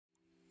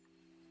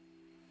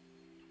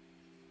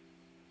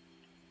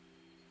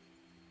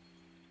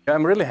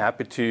I'm really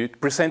happy to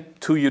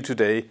present to you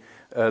today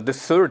the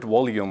third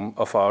volume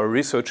of our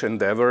research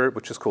endeavor,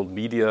 which is called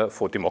Media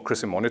for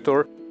Democracy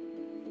Monitor.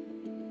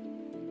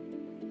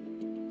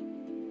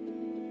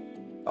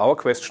 Our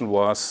question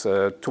was,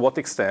 to what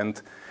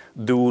extent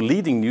do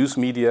leading news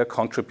media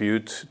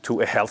contribute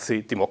to a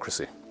healthy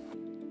democracy?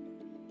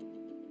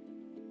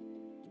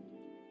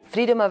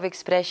 Freedom of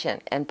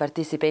expression and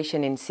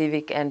participation in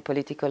civic and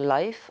political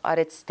life are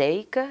at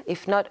stake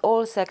if not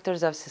all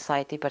sectors of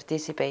society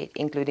participate,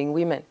 including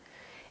women.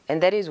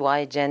 And that is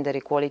why gender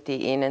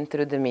equality in and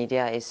through the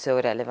media is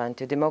so relevant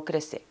to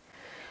democracy.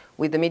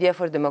 With the Media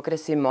for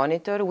Democracy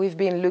Monitor, we've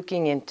been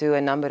looking into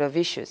a number of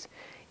issues,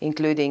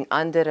 including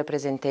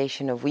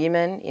underrepresentation of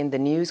women in the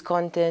news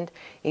content,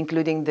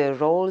 including the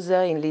roles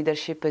in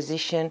leadership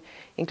position,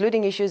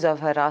 including issues of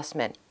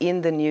harassment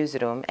in the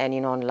newsroom and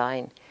in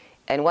online.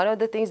 And one of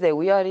the things that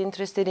we are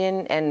interested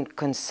in and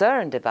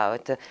concerned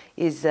about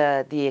is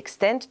the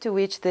extent to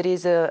which there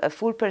is a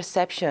full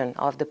perception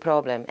of the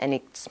problem and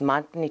its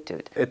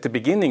magnitude. At the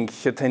beginning,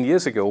 10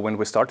 years ago, when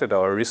we started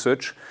our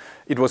research,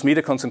 it was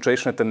media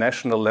concentration at the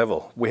national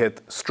level. We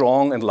had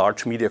strong and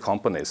large media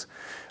companies.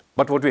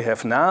 But what we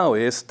have now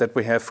is that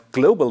we have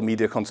global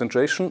media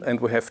concentration,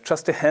 and we have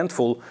just a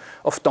handful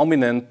of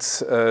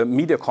dominant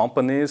media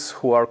companies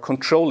who are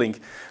controlling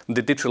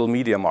the digital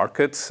media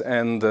markets.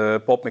 And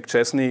Bob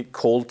McChesney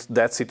called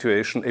that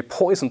situation a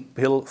poison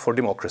pill for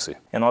democracy.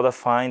 Another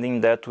finding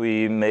that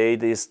we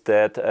made is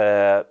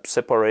that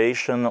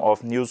separation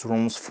of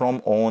newsrooms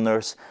from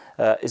owners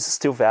is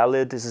still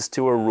valid, this is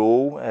still a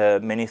rule.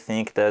 Many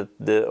think that,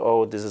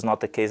 this is not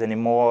the case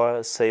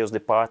anymore. Sales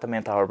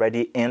department are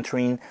already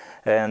entering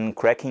and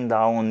cracking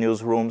down on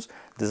newsrooms.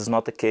 This is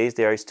not the case.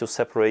 They are still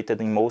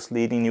separated in most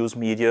leading news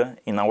media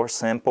in our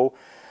sample.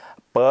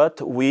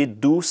 But we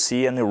do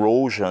see an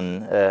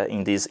erosion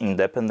in this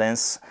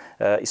independence,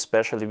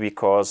 especially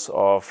because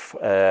of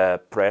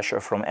pressure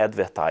from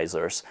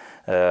advertisers.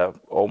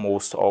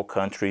 Almost all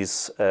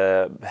countries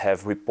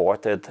have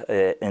reported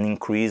an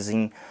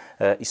increasing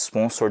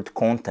sponsored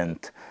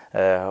content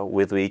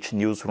with which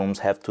newsrooms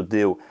have to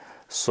deal.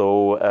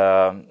 So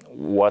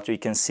what we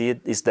can see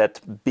is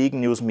that big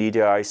news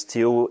media are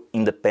still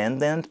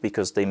independent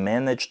because they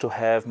manage to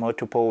have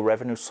multiple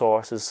revenue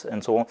sources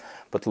and so on.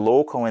 But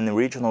local and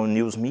regional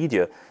news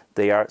media,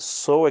 they are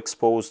so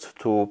exposed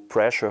to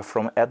pressure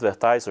from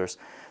advertisers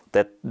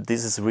that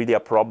this is really a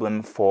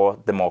problem for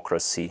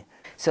democracy.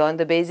 So on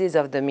the basis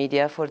of the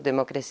Media for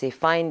Democracy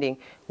finding,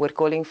 we're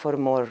calling for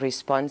more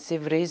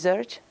responsive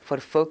research, for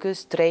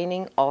focused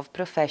training of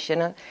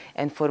professionals,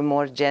 and for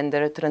more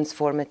gender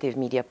transformative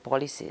media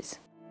policies.